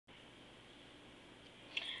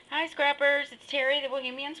Hi Scrappers, it's Terry the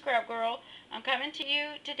Bohemian Scrap Girl. I'm coming to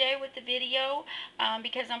you today with the video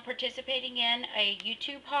because I'm participating in a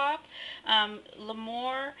YouTube hop.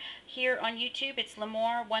 Limor here on YouTube, it's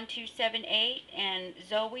Limor1278, and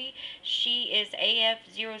Zoe, she is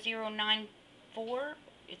AF0094.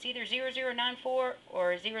 It's either 0094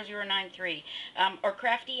 or 0093. Or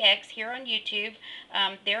Crafty X here on YouTube.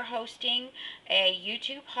 They're hosting a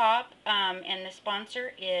YouTube hop, and the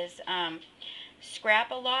sponsor is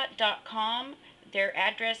scrapalot.com. Their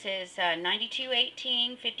address is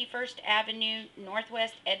 9218 51st Avenue,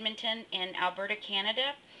 Northwest Edmonton in Alberta,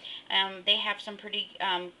 Canada. They have some pretty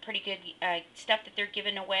good stuff that they're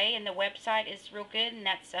giving away, and the website is real good. And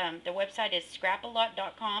that's the website is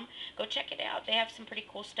scrapalot.com. Go check it out. They have some pretty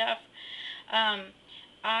cool stuff. Um,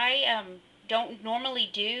 I don't normally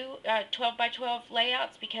do 12 by 12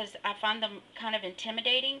 layouts because I find them kind of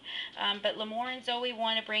intimidating. But Limor and Zoe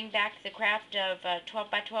want to bring back the craft of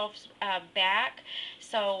 12 by 12s back.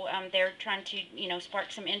 So they're trying to,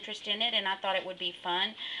 spark some interest in it, and I thought it would be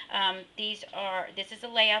fun. This is a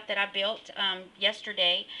layout that I built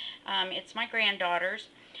yesterday. It's my granddaughter's.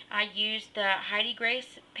 I used the Heidi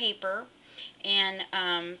Grace paper, and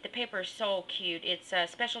the paper is so cute. It's a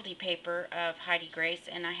specialty paper of Heidi Grace,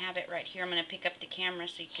 and I have it right here. I'm going to pick up the camera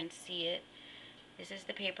so you can see it. This is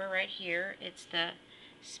the paper right here. It's the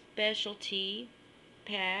specialty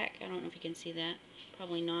pack. I don't know if you can see that.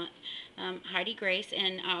 Probably not. Heidi Grace,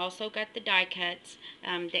 and I also got the die cuts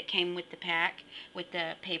that came with the pack, with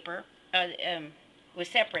the paper. Was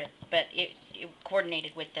separate, but it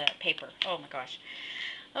coordinated with the paper. Oh my gosh.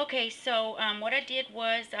 Okay, so what I did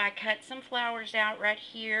was I cut some flowers out right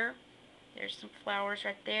here. There's some flowers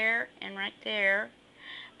right there and right there.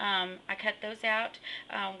 I cut those out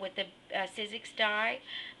with the Sizzix die,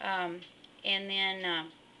 and then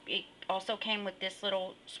it also came with this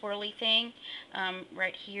little swirly thing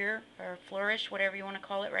right here, or flourish, whatever you want to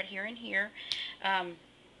call it, right here and here. And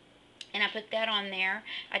I put that on there.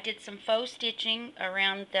 I did some faux stitching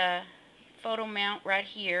around the photo mount right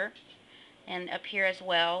here and up here as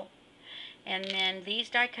well. And then these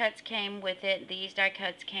die cuts came with it. These die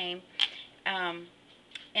cuts came. And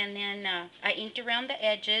then I inked around the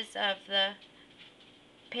edges of the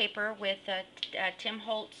paper with Tim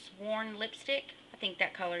Holtz Worn lipstick. I think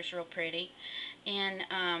that color is real pretty. And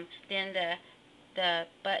then the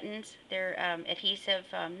buttons, they're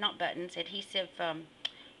adhesive, not buttons, adhesive,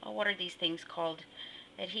 oh, what are these things called?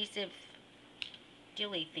 Adhesive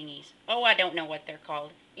dilly thingies. Oh, I don't know what they're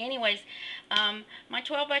called. Anyways, my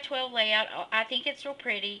 12 by 12 layout, I think it's real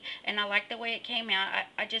pretty, and I like the way it came out.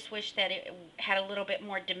 I just wish that it had a little bit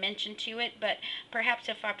more dimension to it, but perhaps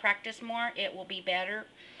if I practice more, it will be better.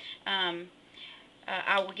 I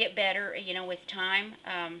will get better, with time.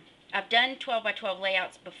 I've done 12 by 12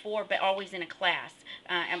 layouts before, but always in a class.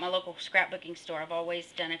 At my local scrapbooking store, I've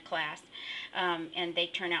always done a class, and they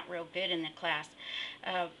turn out real good in the class.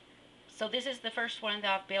 So this is the first one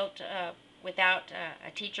that I've built without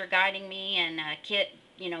a teacher guiding me and a kit,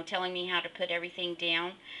 telling me how to put everything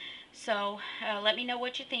down. So let me know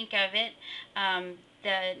what you think of it.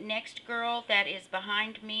 The next girl that is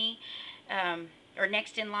behind me, or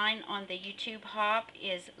next in line on the YouTube hop,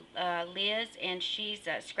 is Liz, and she's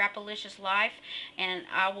Scrapalicious Life, and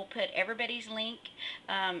I will put everybody's link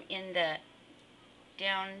in the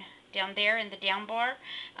down there in the down bar,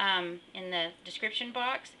 in the description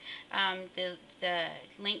box. The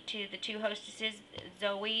link to the two hostesses,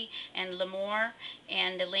 Zoe and Limor,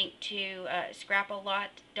 and the link to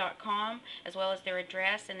scrapalot.com, as well as their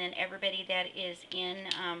address, and then everybody that is in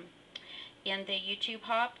the YouTube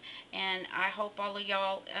hop. And I hope all of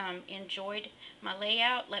y'all enjoyed my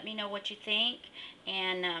layout. Let me know what you think,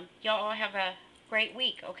 and y'all all have a great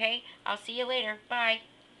week, okay? I'll see you later. Bye.